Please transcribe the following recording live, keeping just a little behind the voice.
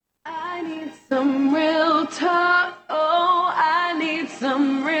Some real talk, oh, I need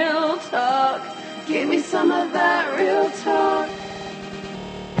some real talk. Give me some of that real talk.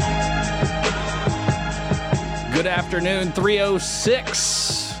 Good afternoon,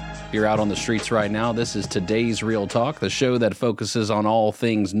 306. If you're out on the streets right now, this is today's Real Talk, the show that focuses on all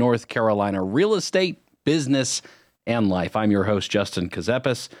things North Carolina real estate, business, and life. I'm your host, Justin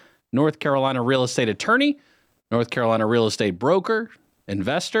Kazepis, North Carolina real estate attorney, North Carolina real estate broker,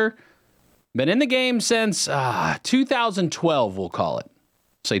 investor. Been in the game since 2012, we'll call it.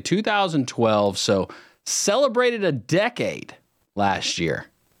 Say 2012, so celebrated a decade last year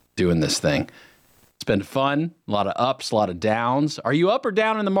doing this thing. It's been fun, a lot of ups, a lot of downs. Are you up or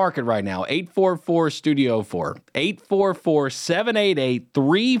down in the market right now? 844-STUDIO-4,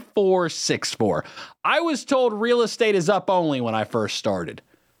 844-788-3464. I was told real estate is up only when I first started.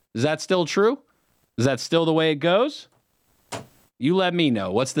 Is that still true? Is that still the way it goes? You let me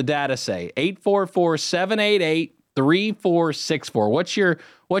know. What's the data say? 844-788-3464.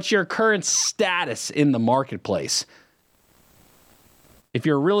 What's your current status in the marketplace? If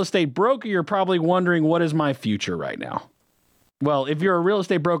you're a real estate broker, you're probably wondering, what is my future right now? Well, if you're a real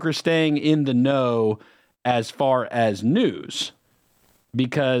estate broker staying in the know as far as news,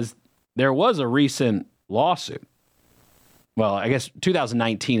 because there was a recent lawsuit. Well, I guess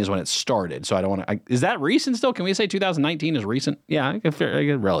 2019 is when it started, so I don't want to... Is that recent still? Can we say 2019 is recent? Yeah, I guess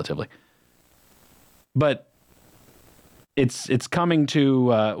relatively. But it's coming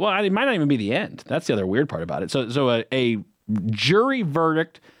to... it might not even be the end. That's the other weird part about it. So a jury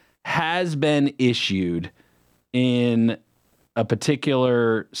verdict has been issued in a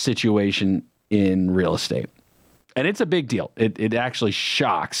particular situation in real estate. And it's a big deal. It actually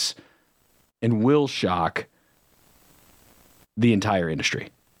shocks and will shock the entire industry.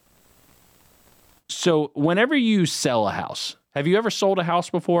 So whenever you sell a house, have you ever sold a house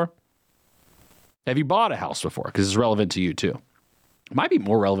before? Have you bought a house before? Because it's relevant to you too. It might be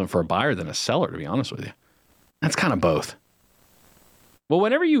more relevant for a buyer than a seller, to be honest with you. That's kind of both. Well,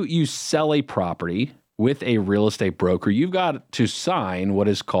 whenever you sell a property with a real estate broker, you've got to sign what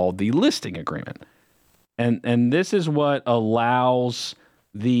is called the listing agreement. And this is what allows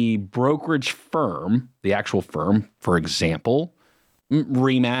the brokerage firm, the actual firm, for example,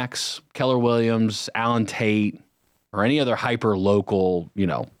 RE/MAX, Keller Williams, Allen Tate, or any other hyper-local,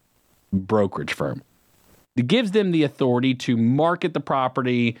 brokerage firm. It gives them the authority to market the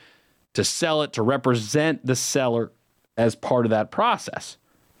property, to sell it, to represent the seller as part of that process.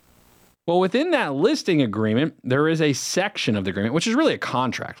 Well, within that listing agreement, there is a section of the agreement, which is really a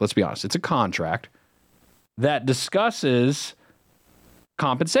contract. Let's be honest. It's a contract that discusses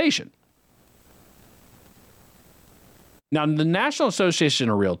compensation. Now, the National Association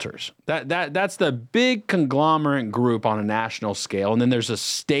of Realtors, that's the big conglomerate group on a national scale. And then there's a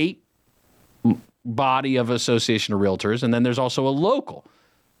state body of Association of Realtors. And then there's also a local.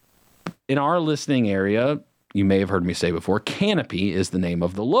 In our listening area, you may have heard me say before, Canopy is the name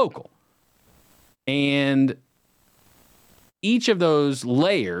of the local. And each of those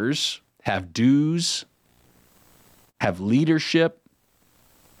layers have dues, have leadership,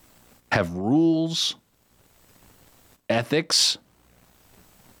 have rules, ethics,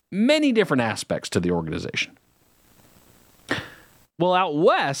 many different aspects to the organization. Well, out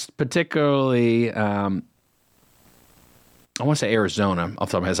west, particularly, I want to say Arizona, off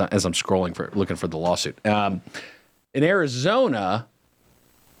the top of my head, as I'm scrolling looking for the lawsuit. In Arizona,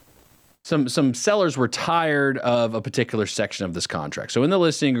 some sellers were tired of a particular section of this contract. So in the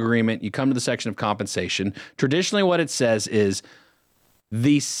listing agreement, you come to the section of compensation. Traditionally, what it says is,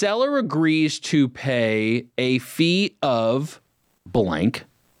 the seller agrees to pay a fee of blank,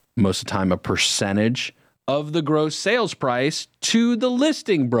 most of the time a percentage of the gross sales price, to the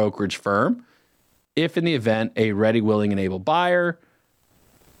listing brokerage firm if in the event a ready, willing, and able buyer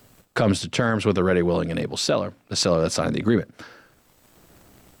comes to terms with a ready, willing, and able seller, the seller that signed the agreement.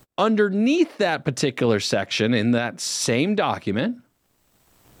 Underneath that particular section in that same document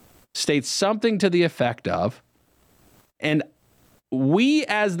states something to the effect of, and we,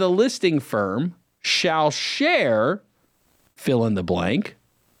 as the listing firm, shall share, fill in the blank,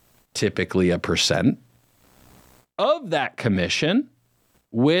 typically a percent, of that commission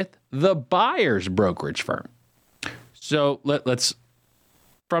with the buyer's brokerage firm. So let's,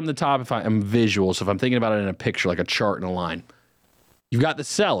 from the top, if I'm visual, so if I'm thinking about it in a picture, like a chart and a line, you've got the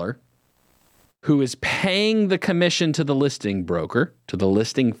seller who is paying the commission to the listing broker, to the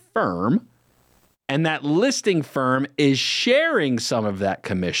listing firm, and that listing firm is sharing some of that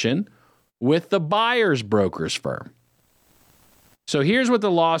commission with the buyer's broker's firm. So here's what the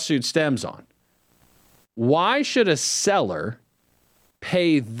lawsuit stems on. Why should a seller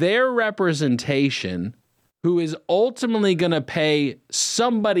pay their representation, who is ultimately going to pay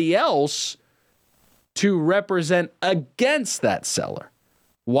somebody else to represent against that seller.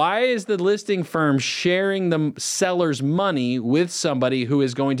 Why is the listing firm sharing the seller's money with somebody who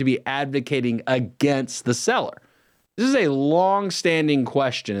is going to be advocating against the seller? This is a long-standing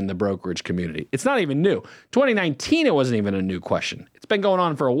question in the brokerage community. It's not even new. 2019, it wasn't even a new question. It's been going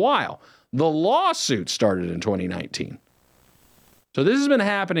on for a while. The lawsuit started in 2019. So this has been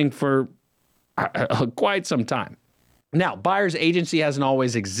happening for quite some time. Now, buyer's agency hasn't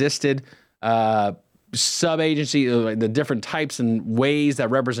always existed. Sub-agency, the different types and ways that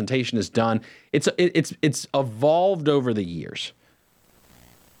representation is done, it's evolved over the years.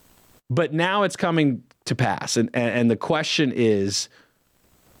 But now it's coming to pass. And the question is,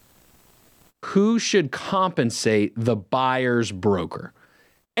 who should compensate the buyer's broker?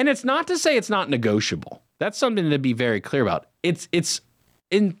 And it's not to say it's not negotiable. That's something to be very clear about. It's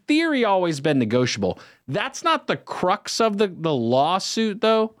in theory always been negotiable. That's not the crux of the lawsuit,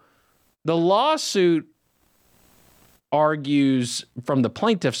 though. The lawsuit argues from the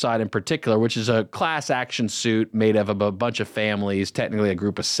plaintiff side in particular, which is a class action suit made of a bunch of families, technically a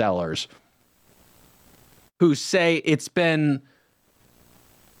group of sellers, who say it's been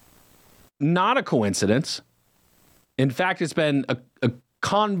not a coincidence. In fact, it's been a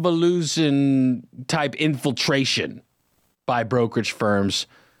convolution type infiltration by brokerage firms,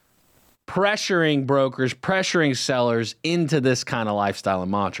 pressuring brokers, pressuring sellers into this kind of lifestyle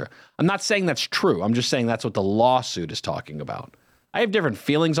and mantra. I'm not saying that's true. I'm just saying that's what the lawsuit is talking about. I have different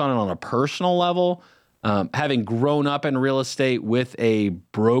feelings on it on a personal level. Having grown up in real estate with a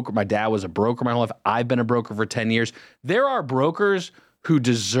broker, my dad was a broker my whole life. I've been a broker for 10 years. There are brokers who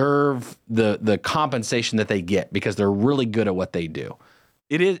deserve the compensation that they get because they're really good at what they do.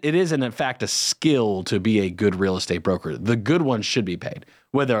 It is in fact a skill to be a good real estate broker. The good ones should be paid,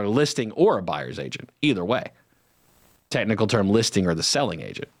 whether a listing or a buyer's agent, either way. Technical term, listing or the selling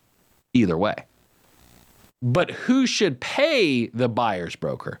agent, either way. But who should pay the buyer's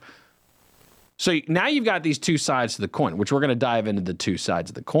broker? So now you've got these two sides to the coin, which we're going to dive into the two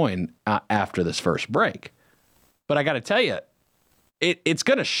sides of the coin after this first break. But I got to tell you, it's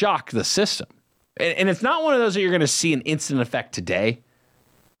going to shock the system. And it's not one of those that you're going to see an instant effect today.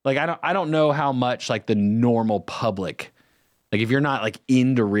 Like, I don't know how much, like, the normal public, like, if you're not, like,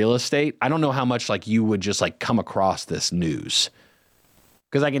 into real estate, I don't know how much, like, you would just, like, come across this news.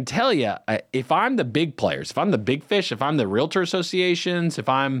 Because I can tell you, if I'm the big players, if I'm the big fish, if I'm the realtor associations, if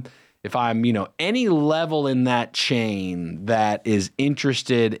I'm, any level in that chain that is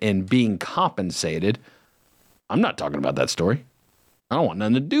interested in being compensated, I'm not talking about that story. I don't want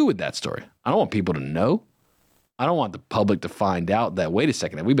nothing to do with that story. I don't want people to know. I don't want the public to find out that, wait a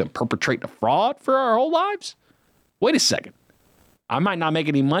second, have we been perpetrating a fraud for our whole lives? Wait a second. I might not make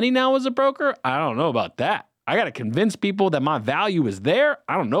any money now as a broker. I don't know about that. I got to convince people that my value is there.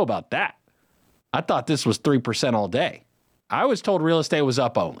 I don't know about that. I thought this was 3% all day. I was told real estate was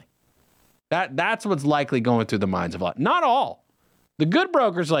up only. That's what's likely going through the minds of a lot. Not all. The good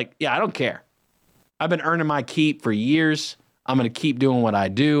brokers are like, yeah, I don't care. I've been earning my keep for years. I'm going to keep doing what I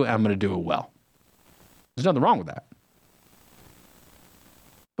do, and I'm going to do it well. There's nothing wrong with that.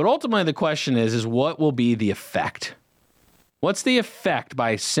 But ultimately, the question is what will be the effect? What's the effect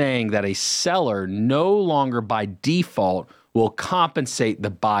by saying that a seller no longer by default will compensate the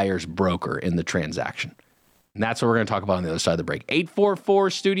buyer's broker in the transaction? And that's what we're going to talk about on the other side of the break.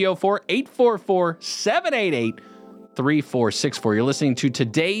 844-STUDIO-4, 844-788-3464. You're listening to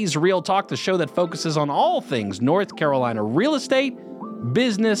Today's Real Talk, the show that focuses on all things North Carolina real estate,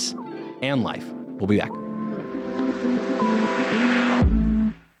 business, and life. We'll be back.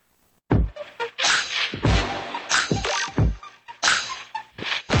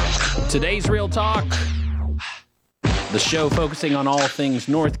 Today's Real Talk, the show focusing on all things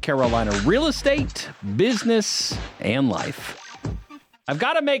North Carolina real estate, business, and life. I've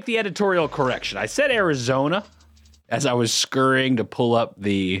got to make the editorial correction. I said Arizona as I was scurrying to pull up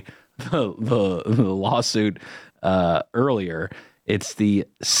the lawsuit earlier. It's the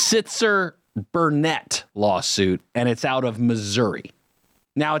Sitzer-Burnett lawsuit, and it's out of Missouri.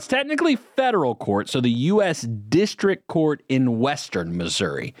 Now, it's technically federal court, so the U.S. District Court in Western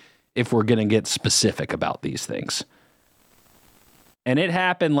Missouri, if we're going to get specific about these things. And it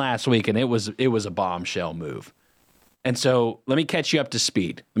happened last week, and it was a bombshell move. And so let me catch you up to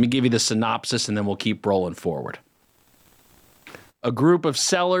speed. Let me give you the synopsis, and then we'll keep rolling forward. A group of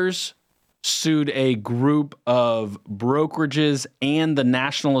sellers sued a group of brokerages and the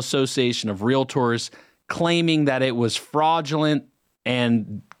National Association of Realtors, claiming that it was fraudulent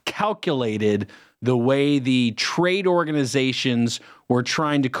and calculated the way the trade organizations were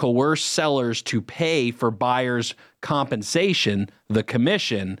trying to coerce sellers to pay for buyers' compensation, the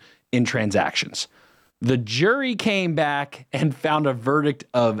commission, in transactions. The jury came back and found a verdict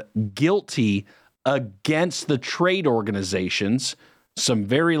of guilty against the trade organizations, some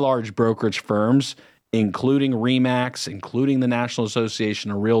very large brokerage firms, including RE/MAX, including the National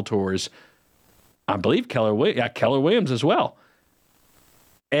Association of Realtors, I believe Keller Williams as well.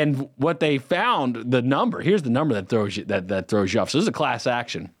 And what they found, here's the number that throws you off. So this is a class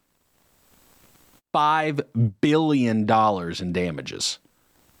action. $5 billion in damages.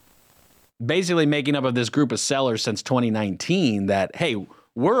 Basically making up of this group of sellers since 2019 that, hey,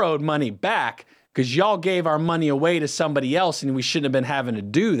 we're owed money back because y'all gave our money away to somebody else and we shouldn't have been having to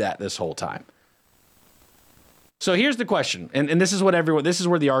do that this whole time. So here's the question, and this is where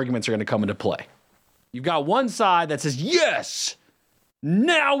the arguments are going to come into play. You've got one side that says, yes,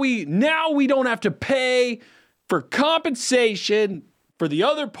 now we don't have to pay for compensation for the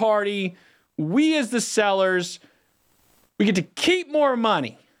other party. We as the sellers, we get to keep more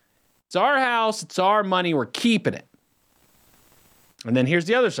money. It's our house, it's our money, we're keeping it. And then here's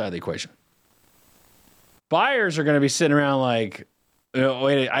the other side of the equation. Buyers are going to be sitting around like,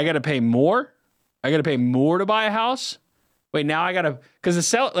 wait, I got to pay more? I got to pay more to buy a house? Wait, now I got to, because the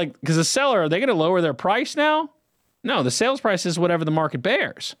seller, are they going to lower their price now? No, the sales price is whatever the market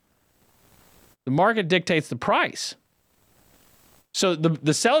bears. The market dictates the price. So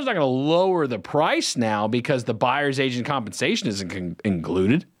the seller's not going to lower the price now because the buyer's agent compensation isn't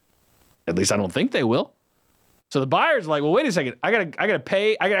included. At least I don't think they will. So the buyer's like, well, wait a second. I gotta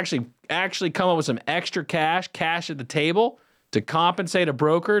pay. I gotta actually come up with some extra cash at the table to compensate a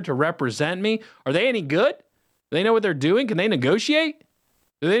broker to represent me. Are they any good? Do they know what they're doing? Can they negotiate?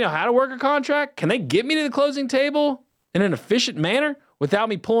 Do they know how to work a contract? Can they get me to the closing table in an efficient manner without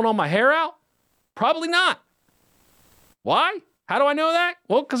me pulling all my hair out? Probably not. Why? How do I know that?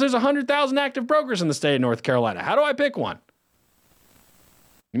 Well, because there's 100,000 active brokers in the state of North Carolina. How do I pick one?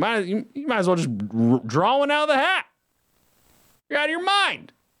 You might as well just draw one out of the hat. You're out of your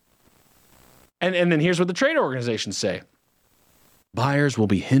mind. And then here's what the trade organizations say. Buyers will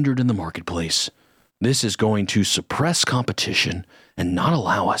be hindered in the marketplace. This is going to suppress competition and not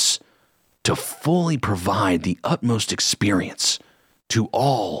allow us to fully provide the utmost experience to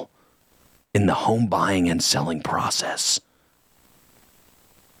all in the home buying and selling process.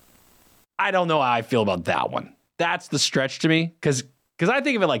 I don't know how I feel about that one. That's the stretch to me because I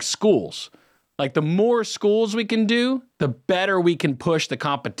think of it like schools. Like the more schools we can do, the better we can push the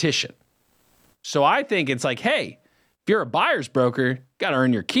competition. So I think it's like, hey, if you're a buyer's broker, got to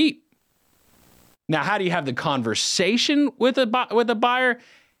earn your keep. Now, how do you have the conversation with a buyer?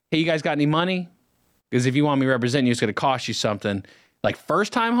 Hey, you guys got any money? Because if you want me representing you, it's going to cost you something. Like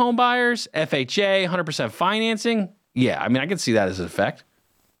first-time home buyers, FHA, 100% financing. Yeah, I mean, I can see that as an effect.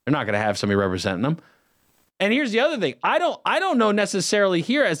 They're not going to have somebody representing them. And here's the other thing. I don't know necessarily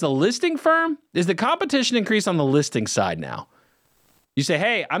here as the listing firm, is the competition increase on the listing side now? You say,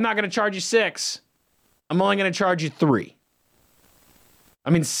 hey, I'm not going to charge you 6. I'm only going to charge you 3. I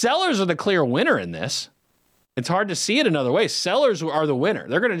mean, sellers are the clear winner in this. It's hard to see it another way. Sellers are the winner.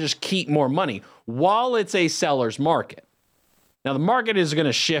 They're going to just keep more money while it's a seller's market. Now, the market is going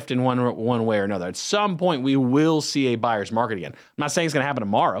to shift in one way or another. At some point, we will see a buyer's market again. I'm not saying it's going to happen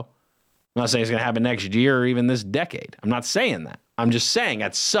tomorrow. I'm not saying it's going to happen next year or even this decade. I'm not saying that. I'm just saying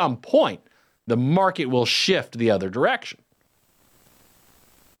at some point, the market will shift the other direction.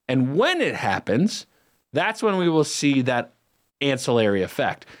 And when it happens, that's when we will see that ancillary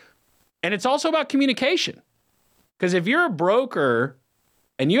effect. And it's also about communication. Because if you're a broker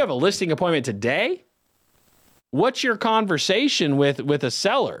and you have a listing appointment today, what's your conversation with a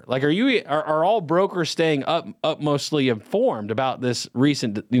seller? Like, are all brokers staying mostly informed about this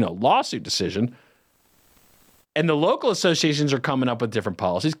recent, lawsuit decision? And the local associations are coming up with different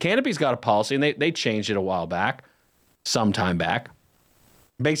policies. Canopy's got a policy, and they changed it a while back, some time back.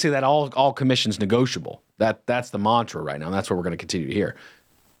 Basically, that all commissions negotiable. That's the mantra right now. And that's what we're going to continue to hear.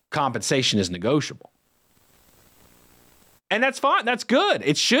 Compensation is negotiable. And that's fine. That's good.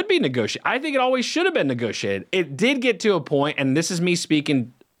 It should be negotiated. I think it always should have been negotiated. It did get to a point, and this is me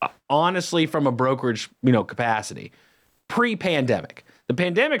speaking honestly from a brokerage, capacity. Pre-pandemic. The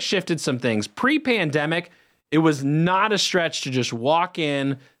pandemic shifted some things. Pre-pandemic, it was not a stretch to just walk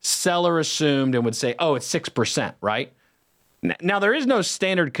in, seller assumed, and would say, oh, it's 6%, right? Now, there is no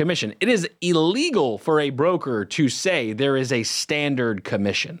standard commission. It is illegal for a broker to say there is a standard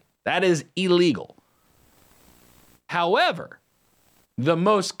commission. That is illegal. However, the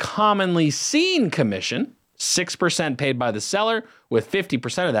most commonly seen commission, 6% paid by the seller, with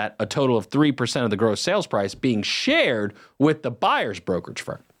 50% of that, a total of 3% of the gross sales price, being shared with the buyer's brokerage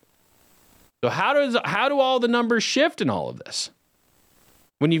firm. So how do all the numbers shift in all of this?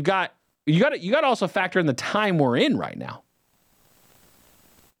 When you got to also factor in the time we're in right now.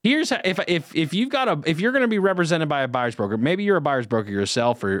 Here's how, if you're going to be represented by a buyer's broker, maybe you're a buyer's broker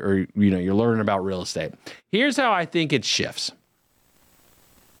yourself, or you're learning about real estate. Here's how I think it shifts.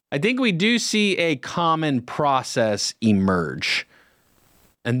 I think we do see a common process emerge,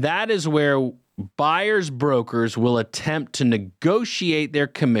 and that is where buyer's brokers will attempt to negotiate their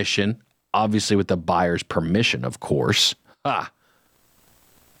commission, obviously with the buyer's permission, of course, that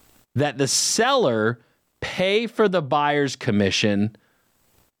the seller pay for the buyer's commission,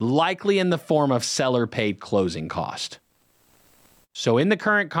 likely in the form of seller-paid closing cost. So in the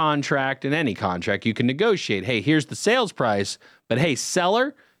current contract, in any contract, you can negotiate, hey, here's the sales price, but hey,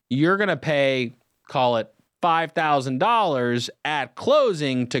 seller, you're going to pay, call it $5,000 at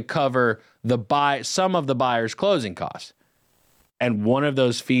closing to cover some of the buyer's closing costs. And one of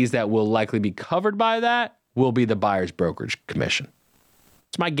those fees that will likely be covered by that will be the buyer's brokerage commission.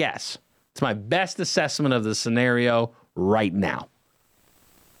 It's my guess. It's my best assessment of the scenario right now.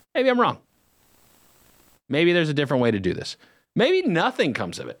 Maybe I'm wrong. Maybe there's a different way to do this. Maybe nothing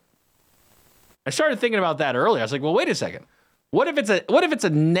comes of it. I started thinking about that earlier. I was like, well, wait a second. What if it's a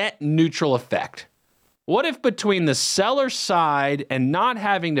net neutral effect? What if between the seller side and not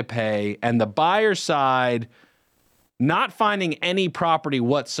having to pay and the buyer side not finding any property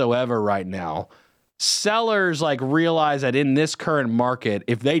whatsoever right now, sellers realize that in this current market,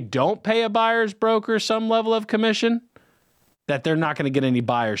 if they don't pay a buyer's broker some level of commission, that they're not going to get any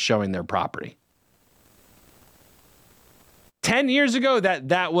buyers showing their property. 10 years ago,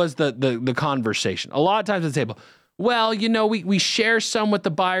 that was the conversation. A lot of times at the table, well, we share some with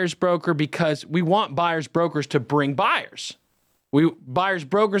the buyer's broker because we want buyer's brokers to bring buyers. Buyer's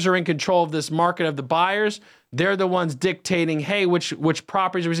brokers are in control of this market of the buyers. They're the ones dictating, hey, which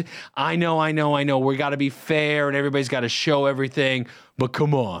properties are we seeing? I know. We got to be fair and everybody's got to show everything. But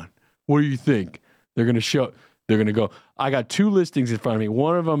come on, what do you think? They're going to go, I got 2 listings in front of me.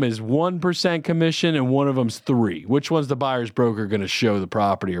 One of them is 1% commission and one of them's 3. Which one's the buyer's broker going to show the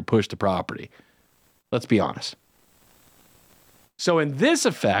property or push the property? Let's be honest. So in this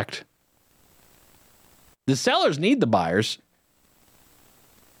effect, the sellers need the buyers,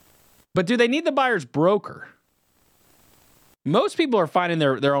 but do they need the buyer's broker? Most people are finding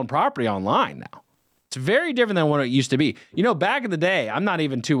their own property online now. It's very different than what it used to be. Back in the day, I'm not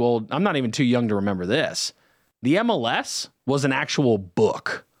even too old. I'm not even too young to remember this. The MLS was an actual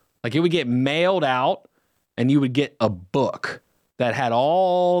book. It would get mailed out and you would get a book that had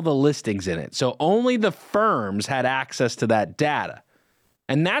all the listings in it. So only the firms had access to that data.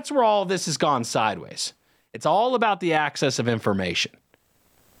 And that's where all of this has gone sideways. It's all about the access of information.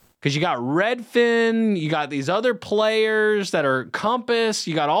 Because you got Redfin, you got these other players that are Compass,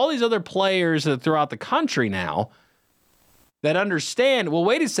 you got all these other players that are throughout the country now that understand, well,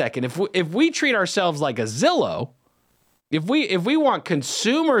 wait a second, if we treat ourselves like a Zillow, if we want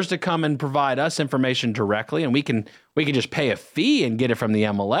consumers to come and provide us information directly and we can just pay a fee and get it from the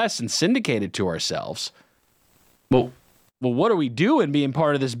MLS and syndicate it to ourselves, well, what are we doing being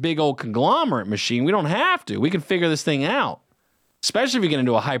part of this big old conglomerate machine? We don't have to. We can figure this thing out, especially if we get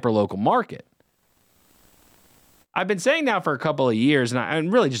into a hyper-local market. I've been saying now for a couple of years, and I'm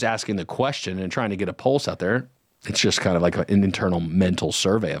really just asking the question and trying to get a pulse out there. It's just kind of like an internal mental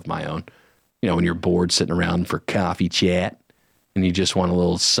survey of my own. When you're bored sitting around for coffee chat and you just want a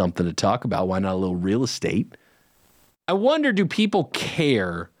little something to talk about, why not a little real estate? I wonder, do people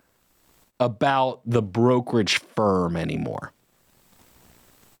care about the brokerage firm anymore?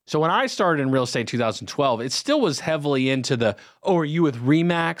 So when I started in real estate in 2012, it still was heavily into are you with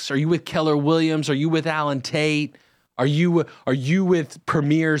RE/MAX? Are you with Keller Williams? Are you with Allen Tate? Are you with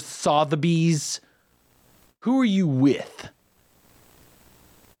Premier Sotheby's? Who are you with?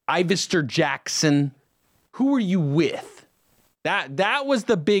 Ivester Jackson? Who are you with? That was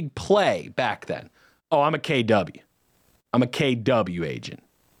the big play back then. Oh, I'm a KW. I'm a KW agent.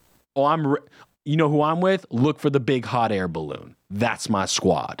 Oh, you know who I'm with? Look for the big hot air balloon. That's my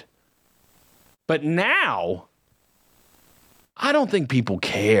squad. But now, I don't think people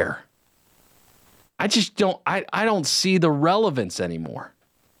care. I just don't, I don't see the relevance anymore.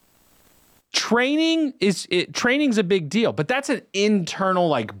 Training's a big deal, but that's an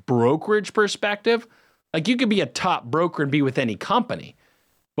internal brokerage perspective. You could be a top broker and be with any company.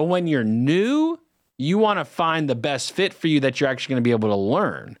 But when you're new, you want to find the best fit for you that you're actually going to be able to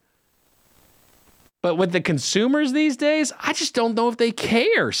learn. But with the consumers these days, I just don't know if they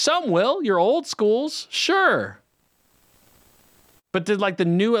care. Some will. Your old schools, sure. But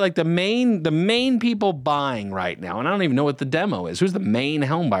the main people buying right now, and I don't even know what the demo is. Who's the main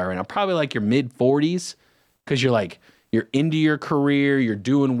home buyer right now? Probably like your mid 40s, because you're into your career, you're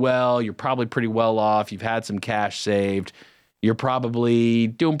doing well, you're probably pretty well off, you've had some cash saved, you're probably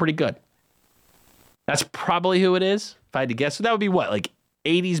doing pretty good. That's probably who it is, if I had to guess. So that would be what, like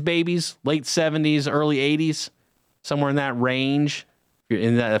 80s babies, late 70s, early 80s, somewhere in that range. If you're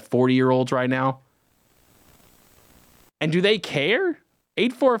in that 40-year-olds right now. And do they care?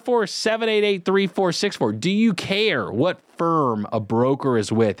 844-788-3464. Do you care what firm a broker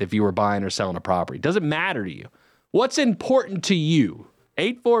is with if you were buying or selling a property? Does it matter to you? What's important to you?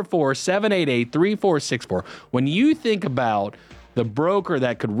 844-788-3464. When you think about the broker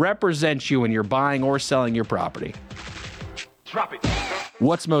that could represent you when you're buying or selling your property, drop it.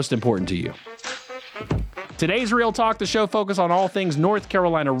 What's most important to you? Today's Real Talk, the show focused on all things North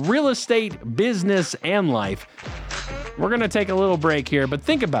Carolina real estate, business, and life. We're going to take a little break here, but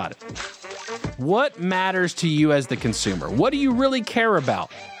think about it. What matters to you as the consumer? What do you really care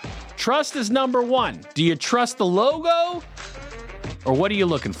about? Trust is number one. Do you trust the logo? Or what are you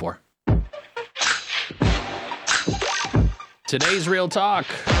looking for? Today's Real Talk,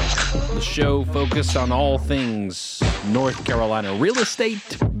 the show focused on all things North Carolina real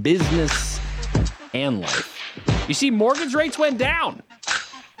estate, business, and life. You see, mortgage rates went down.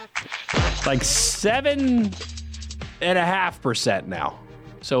 Like 7.5% now.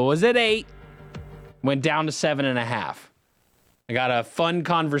 So it was at 8, went down to 7.5. I got a fun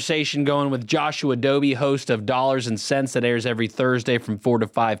conversation going with Joshua Doby, host of Dollars and Cents that airs every Thursday from 4 to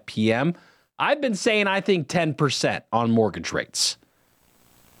 5 p.m. I've been saying I think 10% on mortgage rates.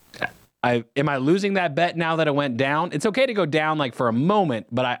 Am I losing that bet now that it went down? It's okay to go down like for a moment,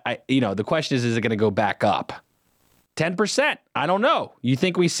 but the question is it going to go back up? 10%. I don't know. You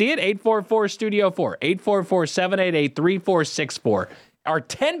think we see it? 844-STUDIO-4, 844-788-3464. Are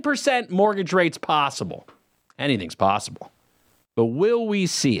 10% mortgage rates possible? Anything's possible. But will we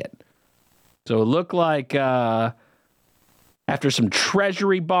see it? So it looked like after some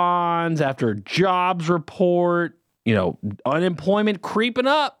treasury bonds, after a jobs report, unemployment creeping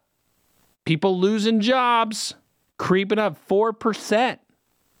up, people losing jobs, creeping up 4%.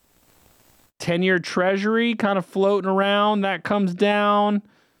 10-year treasury kind of floating around, that comes down.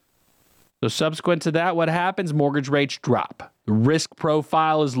 So subsequent to that, what happens? Mortgage rates drop. The risk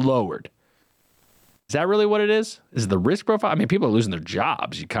profile is lowered. Is that really what it is? Is it the risk profile? I mean, people are losing their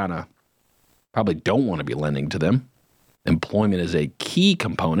jobs. You kind of probably don't want to be lending to them. Employment is a key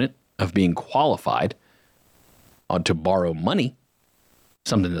component of being qualified to borrow money.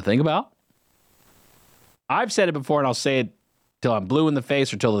 Something to think about. I've said it before, and I'll say it till I'm blue in the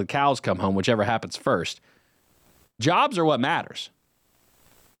face or till the cows come home, whichever happens first. Jobs are what matters.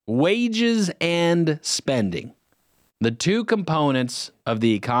 Wages and spending. The two components of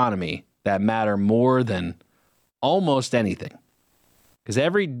the economy that matter more than almost anything. Because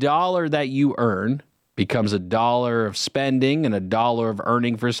every dollar that you earn becomes a dollar of spending and a dollar of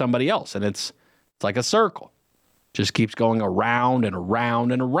earning for somebody else. And it's like a circle. Just keeps going around and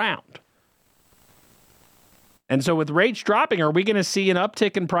around and around. And so with rates dropping, are we going to see an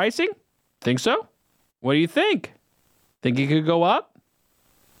uptick in pricing? Think so? What do you think? Think it could go up?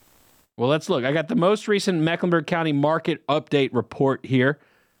 Well, let's look. I got the most recent Mecklenburg County market update report here.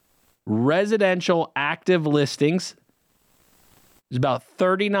 Residential active listings. There's about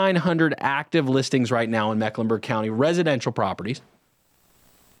 3,900 active listings right now in Mecklenburg County, residential properties.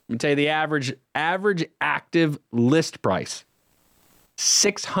 Let me tell you the average active list price,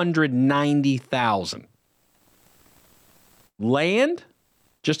 $690,000. Land,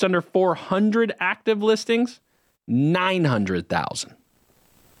 just under 400 active listings, $900,000.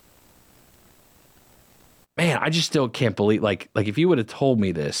 Man, I just still can't believe, like if you would have told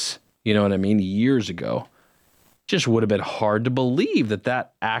me this, you know what I mean, years ago, just would have been hard to believe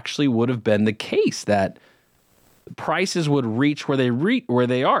that actually would have been the case, that prices would reach where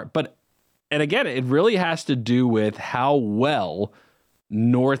they are. But, and again, it really has to do with how well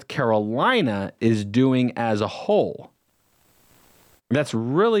North Carolina is doing as a whole. That's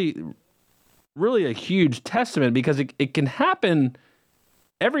really, really a huge testament, because it can happen.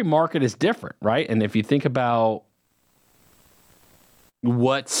 Every market is different, right? And if you think about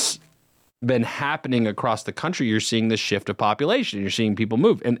what's been happening across the country, you're seeing this shift of population. You're seeing people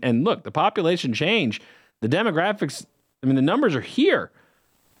move. And look, the population change, the demographics, I mean, the numbers are here.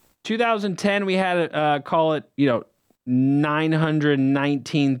 2010, we had, call it,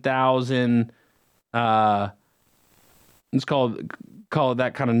 919,000, let's call call it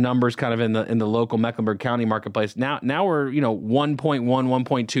that kind of numbers kind of in the local Mecklenburg County marketplace. Now we're, 1.1,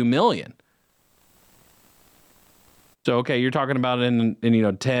 1.2 million. So, okay, you're talking about in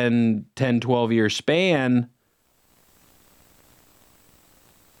 10, 12 year span,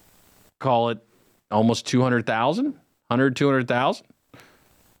 call it almost 200,000, 100, 200,000.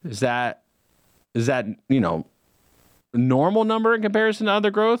 Is that, a normal number in comparison to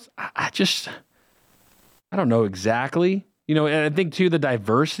other growth? I don't know exactly. And I think, too, the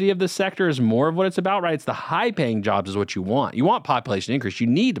diversity of the sector is more of what it's about, right? It's the high-paying jobs is what you want. You want population increase. You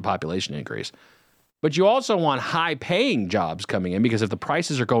need the population increase. But you also want high-paying jobs coming in because if the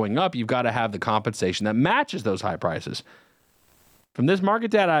prices are going up, you've got to have the compensation that matches those high prices. From this market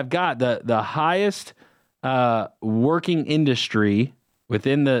data I've got, the highest working industry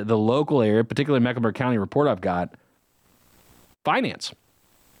within the local area, particularly Mecklenburg County report I've got, finance.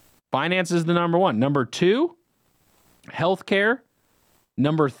 Finance is the number one. Number two, healthcare.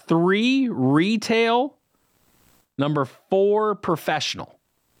 Number three, retail. Number four, professional.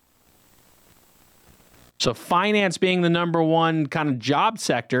 So finance being the number one kind of job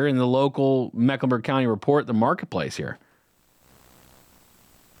sector in the local Mecklenburg County report, the marketplace here.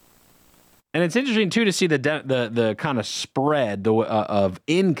 And it's interesting, too, to see the kind of spread of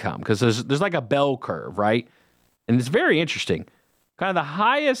income, because there's like a bell curve, right? And it's very interesting. Kind of the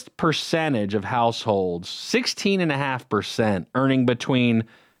highest percentage of households, 16.5%, earning between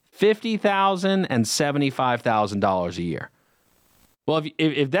 $50,000 and $75,000 a year. Well,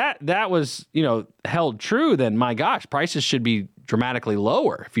 if that was, held true, then my gosh, prices should be dramatically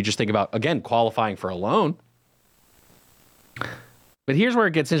lower if you just think about, again, qualifying for a loan. But here's where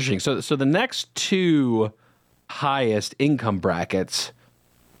it gets interesting. So the next two highest income brackets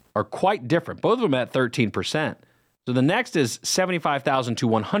are quite different. Both of them at 13%. So the next is 75,000 to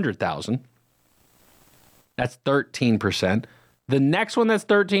 100,000. That's 13%. The next one that's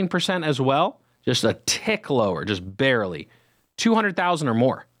 13% as well, just a tick lower, just barely, 200,000 or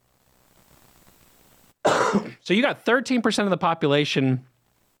more. So you got 13% of the population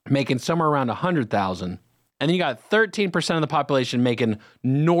making somewhere around 100,000, and then you got 13% of the population making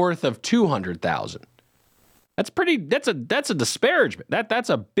north of 200,000. That's a disparagement. That's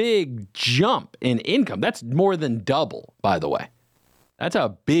a big jump in income. That's more than double, by the way. That's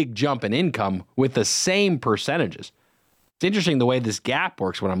a big jump in income with the same percentages. It's interesting the way this gap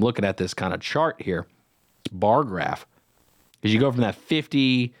works when I'm looking at this kind of chart here, this bar graph, because you go from that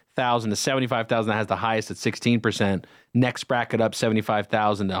 50,000 to 75,000 that has the highest at 16%. Next bracket up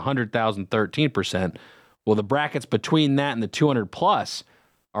 75,000 to 100,000, 13%. Well, the brackets between that and the 200 plus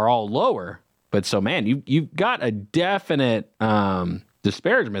are all lower. But so, man, you've got a definite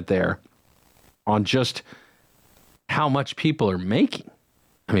disparagement there on just how much people are making.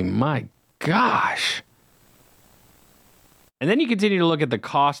 I mean, my gosh. And then you continue to look at the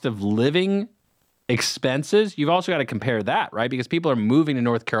cost of living expenses. You've also got to compare that, right? Because people are moving to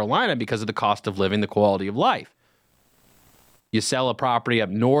North Carolina because of the cost of living, the quality of life. You sell a property up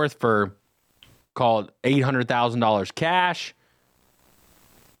north for, call it $800,000 cash,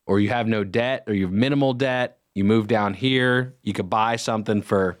 or you have no debt, or you have minimal debt. You move down here, you could buy something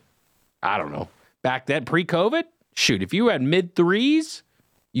for, I don't know, back then, pre-COVID, shoot, if you had mid-threes,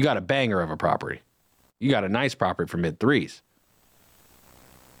 you got a banger of a property. You got a nice property for mid-threes.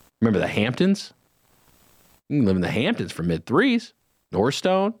 Remember the Hamptons? You can live in the Hamptons for mid-threes.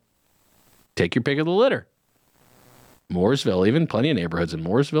 Northstone, take your pick of the litter. Mooresville, even plenty of neighborhoods in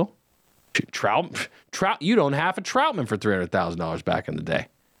Mooresville. Trout, you don't have a Troutman for $300,000 back in the day.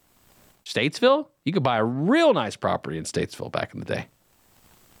 Statesville, you could buy a real nice property in Statesville back in the day.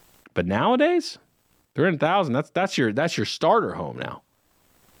 But nowadays, $300,000, that's your starter home now.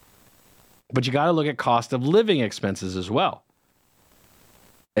 But you got to look at cost of living expenses as well.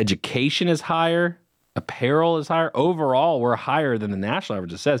 Education is higher. Apparel is higher. Overall, we're higher than the national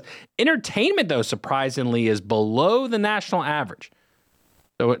average, it says. Entertainment, though, surprisingly, is below the national average.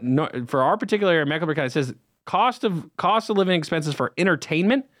 So for our particular area, Mecklenburg County, it says cost of living expenses for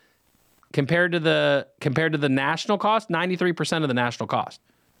entertainment compared to the national cost, 93% of the national cost.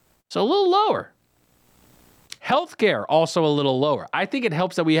 So a little lower. Healthcare, also a little lower. I think it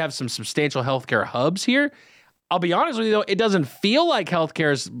helps that we have some substantial healthcare hubs here. I'll be honest with you, though, it doesn't feel like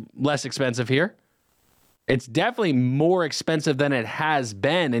healthcare is less expensive here. It's definitely more expensive than it has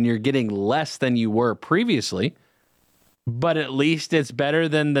been, and you're getting less than you were previously. But at least it's better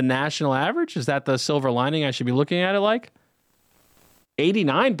than the national average. Is that the silver lining I should be looking at it like?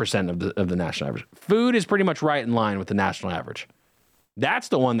 89% of the national average. Food is pretty much right in line with the national average. That's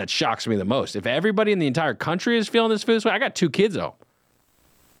the one that shocks me the most. If everybody in the entire country is feeling this food, I got 2 kids though.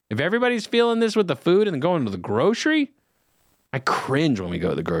 If everybody's feeling this with the food and going to the grocery, I cringe when we go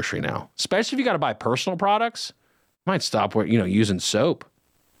to the grocery now, especially if you got to buy personal products. I might stop using soap,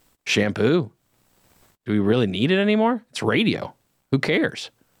 shampoo. Do we really need it anymore? It's radio. Who cares?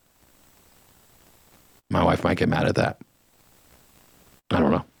 My wife might get mad at that. I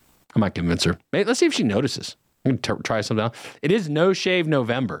don't know. I might convince her. Let's see if she notices. I'm going to try something else. It is No Shave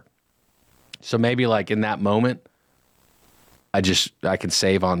November. So maybe like in that moment, I can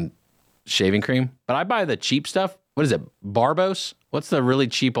save on shaving cream. But I buy the cheap stuff. What is it? Barbos? What's the really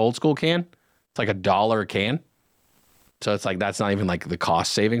cheap old school can? It's like $1 a can. So it's like, that's not even like the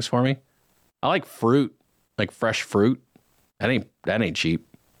cost savings for me. I like fruit, like fresh fruit. That ain't cheap.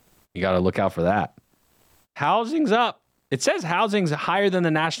 You got to look out for that. Housing's up. It says housing's higher than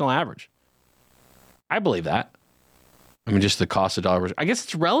the national average. I believe that. I mean, just the cost of dollars. I guess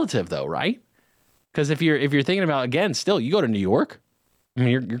it's relative though, right? Because if you're thinking about, again, still, you go to New York, I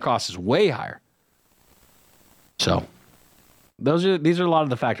mean, your cost is way higher. So these are a lot of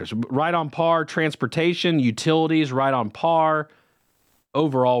the factors. Right on par. Transportation, utilities, right on par.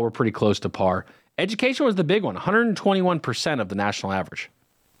 Overall, we're pretty close to par. Education was the big one, 121% of the national average.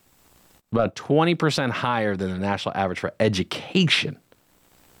 About 20% higher than the national average for education.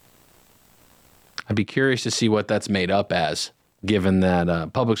 I'd be curious to see what that's made up as, given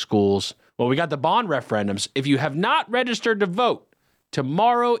that public schools... Well, we got the bond referendums. If you have not registered to vote,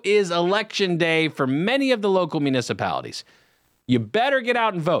 tomorrow is election day for many of the local municipalities. You better get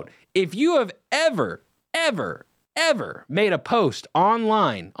out and vote. If you have ever made a post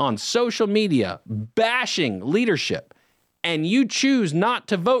online on social media bashing leadership and you choose not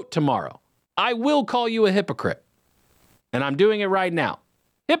to vote tomorrow, I will call you a hypocrite. And I'm doing it right now.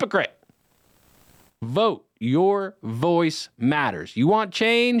 Hypocrite. Vote. Your voice matters. You want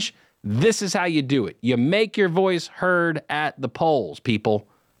change? This is how you do it. You make your voice heard at the polls, people.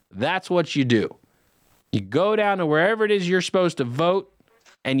 That's what you do. You go down to wherever it is you're supposed to vote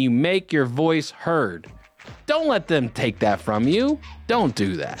and you make your voice heard. Don't let them take that from you. Don't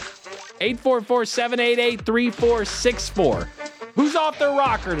do that. 844-788-3464. Who's off their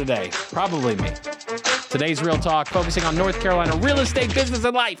rocker today? Probably me. Today's Real Talk, focusing on North Carolina real estate, business,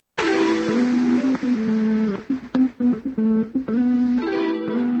 and life.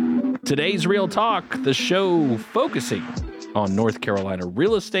 Today's Real Talk, the show focusing on North Carolina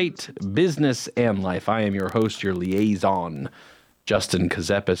real estate, business, and life. I am your host, your liaison, Justin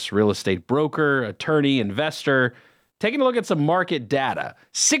Kazepis, real estate broker, attorney, investor, taking a look at some market data.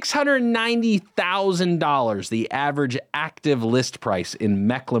 $690,000, the average active list price in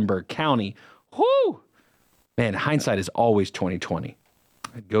Mecklenburg County. Whoo! Man, hindsight is always 20/20.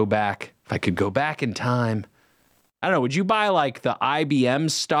 I'd go back, if I could go back in time. I don't know, would you buy like the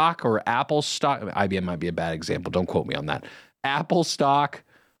IBM stock or Apple stock? I mean, IBM might be a bad example. Don't quote me on that. Apple stock,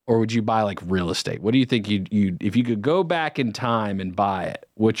 or would you buy like real estate? What do you think you'd if you could go back in time and buy it,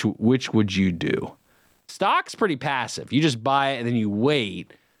 which would you do? Stock's pretty passive. You just buy it and then you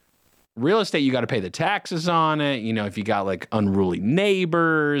wait. Real estate, you got to pay the taxes on it. You know, if you got like unruly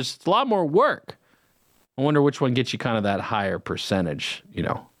neighbors, it's a lot more work. I wonder which one gets you kind of that higher percentage,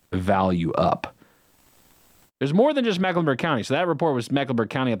 value up. There's more than just Mecklenburg County. So that report was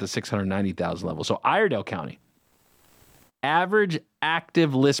Mecklenburg County at the 690,000 level. So Iredell County, average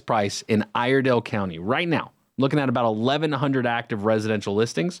active list price in Iredell County right now, looking at about 1,100 active residential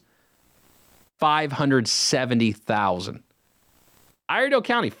listings, $570,000. Iredell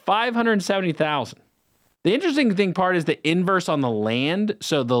County, $570,000. The interesting part is the inverse on the land.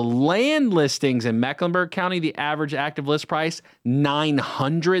 So the land listings in Mecklenburg County, the average active list price,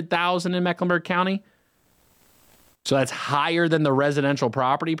 $900,000 in Mecklenburg County. So that's higher than the residential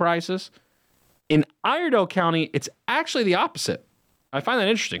property prices. In Iredell County, it's actually the opposite. I find that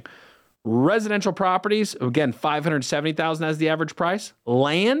interesting. Residential properties, again, $570,000 as the average price.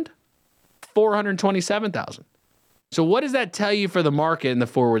 Land, $427,000. So what does that tell you for the market and the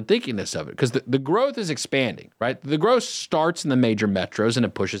forward thinkingness of it? Because the growth is expanding, right? The growth starts in the major metros and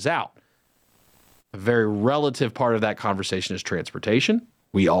it pushes out. A very relative part of that conversation is transportation.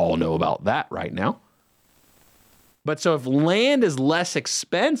 We all know about that right now. But so if land is less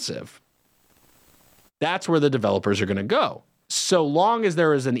expensive, that's where the developers are going to go. So long as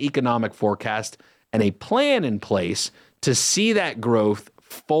there is an economic forecast and a plan in place to see that growth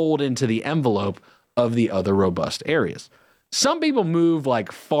fold into the envelope of the other robust areas. Some people move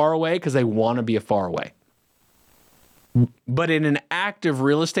like far away because they want to be far away. But in an active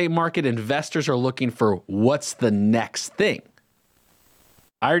real estate market, investors are looking for what's the next thing.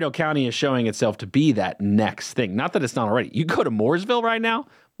 Iredell County is showing itself to be that next thing. Not that it's not already. You go to Mooresville right now,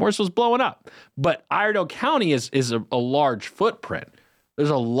 Mooresville's blowing up. But Iredell County is a large footprint. There's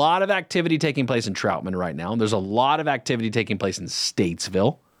a lot of activity taking place in Troutman right now. There's a lot of activity taking place in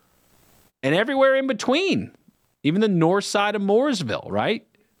Statesville and everywhere in between, even the north side of Mooresville, right?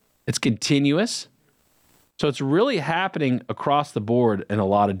 It's continuous. So it's really happening across the board in a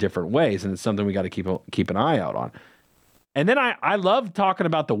lot of different ways, and it's something we got to keep an eye out on. And then I love talking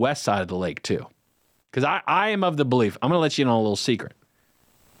about the west side of the lake too, because I am of the belief, I'm going to let you in on a little secret.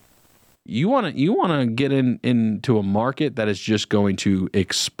 You want to get into a market that is just going to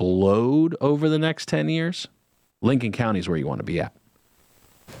explode over the next 10 years? Lincoln County is where you want to be at.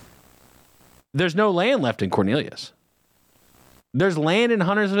 There's no land left in Cornelius. There's land in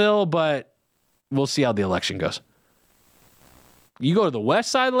Huntersville, but we'll see how the election goes. You go to the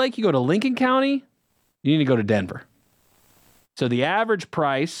west side of the lake, you go to Lincoln County, you need to go to Denver. So the average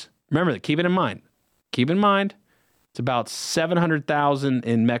price, remember that, keep in mind, it's about $700,000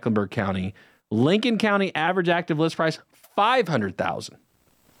 in Mecklenburg County. Lincoln County average active list price, $500,000.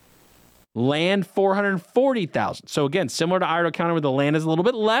 Land, $440,000. So again, similar to Iredell County where the land is a little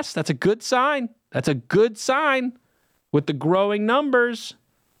bit less. That's a good sign. With the growing numbers.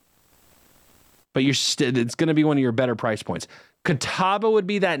 But it's going to be one of your better price points. Catawba would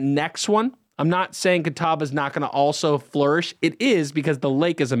be that next one. I'm not saying Catawba is not going to also flourish. It is, because the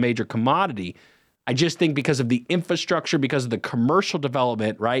lake is a major commodity. I just think because of the infrastructure, because of the commercial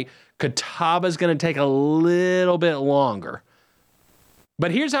development, right? Catawba is going to take a little bit longer.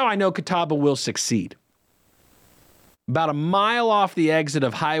 But here's how I know Catawba will succeed. About a mile off the exit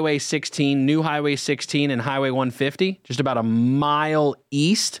of Highway 16, New Highway 16 and Highway 150, just about a mile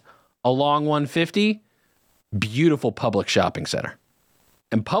east along 150, beautiful Publix shopping center.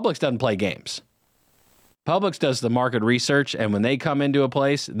 And Publix doesn't play games. Publix does the market research, and when they come into a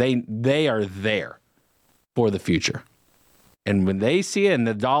place, they are there for the future. And when they see it and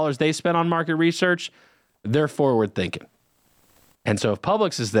the dollars they spend on market research, they're forward thinking. And so if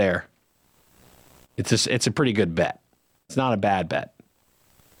Publix is there, it's a pretty good bet. It's not a bad bet.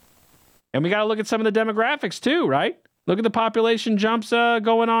 And we got to look at some of the demographics too, right? Look at the population jumps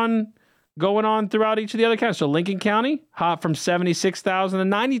going on throughout each of the other counties. So Lincoln County, hot from 76,000 to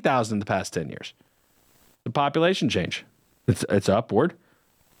 90,000 in the past 10 years. The population change. It's upward.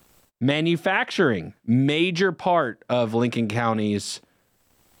 Manufacturing, major part of Lincoln County's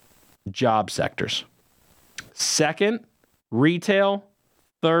job sectors. Second, retail.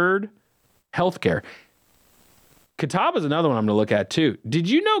 Third, healthcare. Catawba is another one I'm going to look at too. Did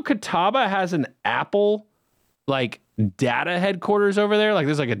you know Catawba has an Apple data headquarters over there?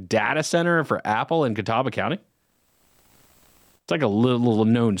 There's a data center for Apple in Catawba County. It's like a little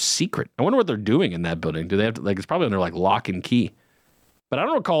known secret. I wonder what they're doing in that building. Do they have to, it's probably under lock and key. But I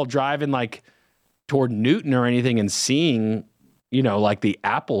don't recall driving toward Newton or anything and seeing, the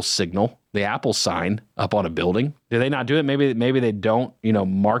Apple signal, the Apple sign up on a building. Do they not do it? Maybe they don't,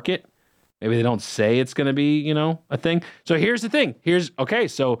 mark it. Maybe they don't say it's going to be, a thing. So here's the thing.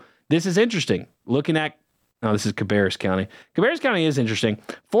 So this is interesting. Looking at, this is Cabarrus County. Cabarrus County is interesting.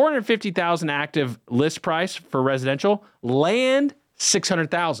 $450,000 active list price for residential. Land,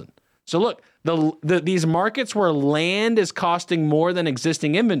 $600,000. So look, these markets where land is costing more than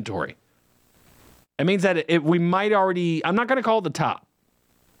existing inventory. It means that we might already, I'm not going to call it the top.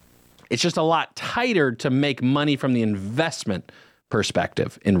 It's just a lot tighter to make money from the investment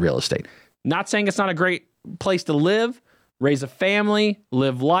perspective in real estate. Not saying it's not a great place to live, raise a family,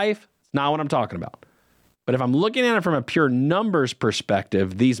 live life. It's not what I'm talking about. But if I'm looking at it from a pure numbers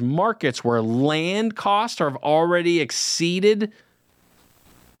perspective, these markets where land costs have already exceeded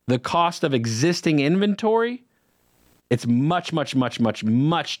the cost of existing inventory, it's much, much, much, much,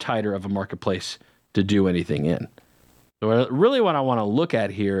 much tighter of a marketplace to do anything in. So really what I want to look at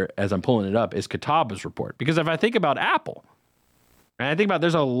here as I'm pulling it up is Catawba's report. Because if I think about Apple, and I think about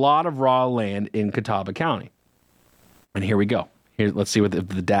there's a lot of raw land in Catawba County. And here we go. Let's see if the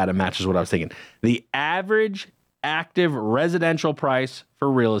data matches what I was thinking. The average active residential price for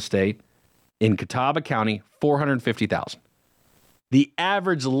real estate in Catawba County, $450,000. The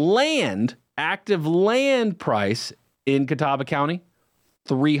average active land price in Catawba County,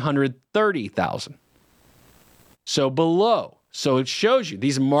 $330,000. So below. So it shows you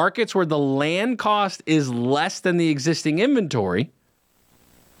these markets where the land cost is less than the existing inventory,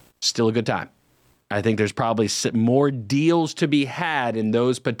 still a good time. I think there's probably more deals to be had in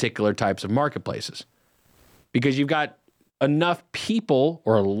those particular types of marketplaces because you've got enough people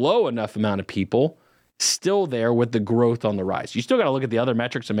or a low enough amount of people still there with the growth on the rise. You still got to look at the other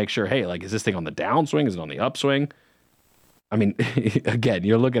metrics and make sure, hey, is this thing on the downswing? Is it on the upswing? I mean, again,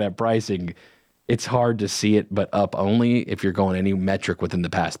 you're looking at pricing. It's hard to see it, but up only if you're going any metric within the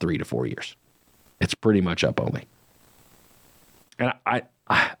past 3 to 4 years. It's pretty much up only. And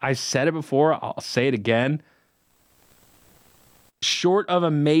I said it before, I'll say it again. Short of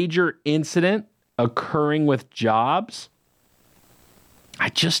a major incident occurring with jobs, I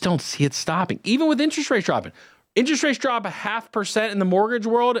just don't see it stopping. Even with interest rates dropping. Interest rates drop 0.5% in the mortgage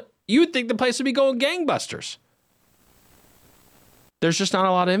world, you would think the place would be going gangbusters. There's just not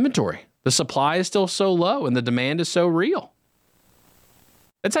a lot of inventory. The supply is still so low and the demand is so real.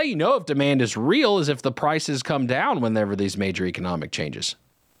 That's how you know if demand is real, is if the prices come down whenever these major economic changes.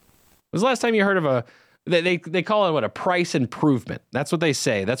 When was the last time you heard of they call it what, a price improvement? That's what they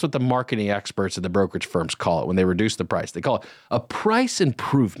say. That's what the marketing experts at the brokerage firms call it when they reduce the price. They call it a price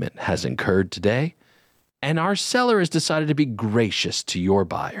improvement has occurred today, and our seller has decided to be gracious to your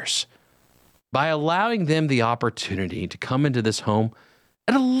buyers by allowing them the opportunity to come into this home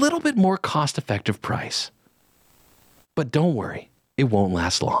at a little bit more cost-effective price. But don't worry. It won't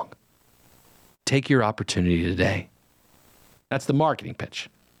last long. Take your opportunity today. That's the marketing pitch.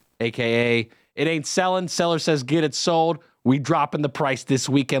 AKA, it ain't selling. Seller says, get it sold. We dropping the price this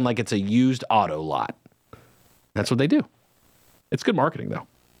weekend like it's a used auto lot. That's what they do. It's good marketing, though.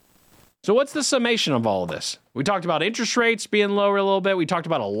 So what's the summation of all of this? We talked about interest rates being lower a little bit. We talked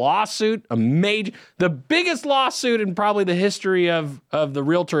about a lawsuit, the biggest lawsuit in probably the history of the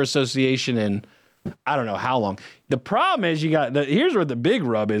Realtor Association in I don't know how long. The problem is here's where the big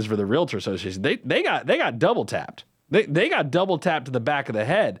rub is for the Realtor Association. They got double tapped. They got double tapped to the back of the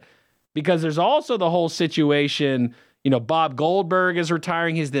head because there's also the whole situation. Bob Goldberg is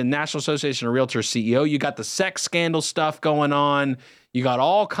retiring. He's the National Association of Realtors CEO. You got the sex scandal stuff going on. You got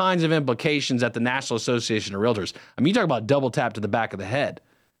all kinds of implications at the National Association of Realtors. I mean, you talk about double tap to the back of the head.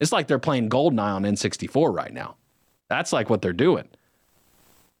 It's like they're playing Goldeneye on N64 right now. That's like what they're doing.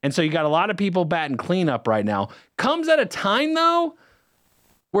 And so you got a lot of people batting cleanup right now. Comes at a time, though,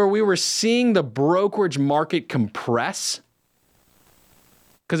 where we were seeing the brokerage market compress.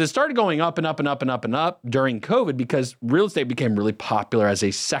 Because it started going up and up and up and up and up during COVID because real estate became really popular as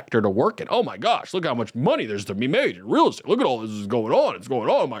a sector to work in. Oh my gosh, look how much money there's to be made in real estate. Look at all this is going on. It's going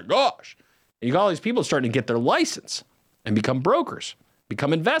on. Oh my gosh. And you got all these people starting to get their license and become brokers,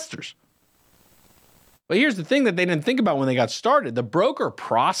 become investors. But here's the thing that they didn't think about when they got started. The broker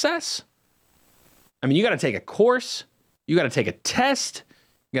process, I mean, you got to take a course. You got to take a test.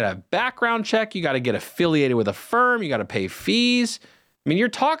 You got to have a background check. You got to get affiliated with a firm. You got to pay fees. I mean, you're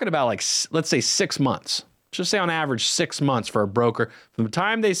talking about let's say 6 months. Just say on average 6 months for a broker. From the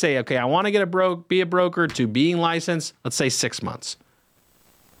time they say, okay, I want to be a broker to being licensed, let's say 6 months.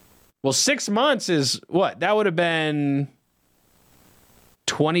 Well, 6 months is what? That would have been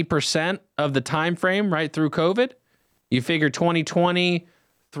 20% of the time frame, right, through COVID. You figure 2020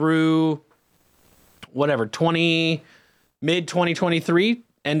 through whatever, mid 2023,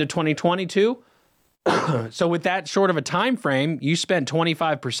 end of 2022. So with that short of a time frame, you spent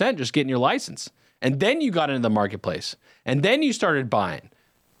 25% just getting your license. And then you got into the marketplace. And then you started buying.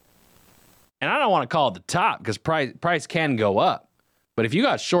 And I don't want to call it the top because price can go up. But if you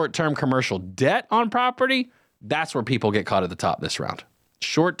got short-term commercial debt on property, that's where people get caught at the top this round.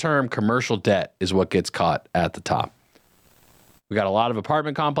 Short-term commercial debt is what gets caught at the top. We got a lot of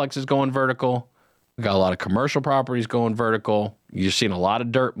apartment complexes going vertical. We got a lot of commercial properties going vertical. You're seeing a lot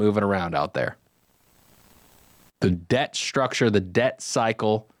of dirt moving around out there. The debt structure, the debt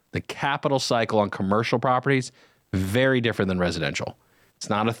cycle, the capital cycle on commercial properties, very different than residential. It's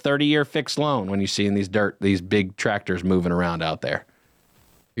not a 30-year fixed loan when you see in these big tractors moving around out there.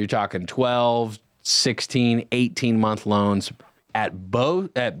 You're talking 12, 16, 18-month loans at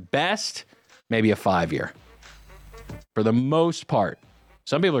best, maybe a 5-year. For the most part.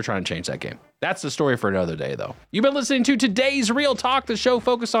 Some people are trying to change that game. That's the story for another day, though. You've been listening to today's Real Talk, the show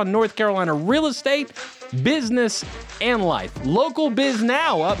focused on North Carolina real estate, business, and life. Local Biz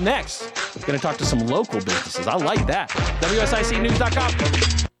Now up next. Going to talk to some local businesses. I like that.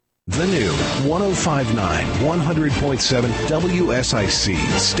 WSICnews.com. The new 105.9, 100.7 WSIC,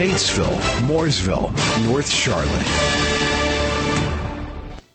 Statesville, Mooresville, North Charlotte.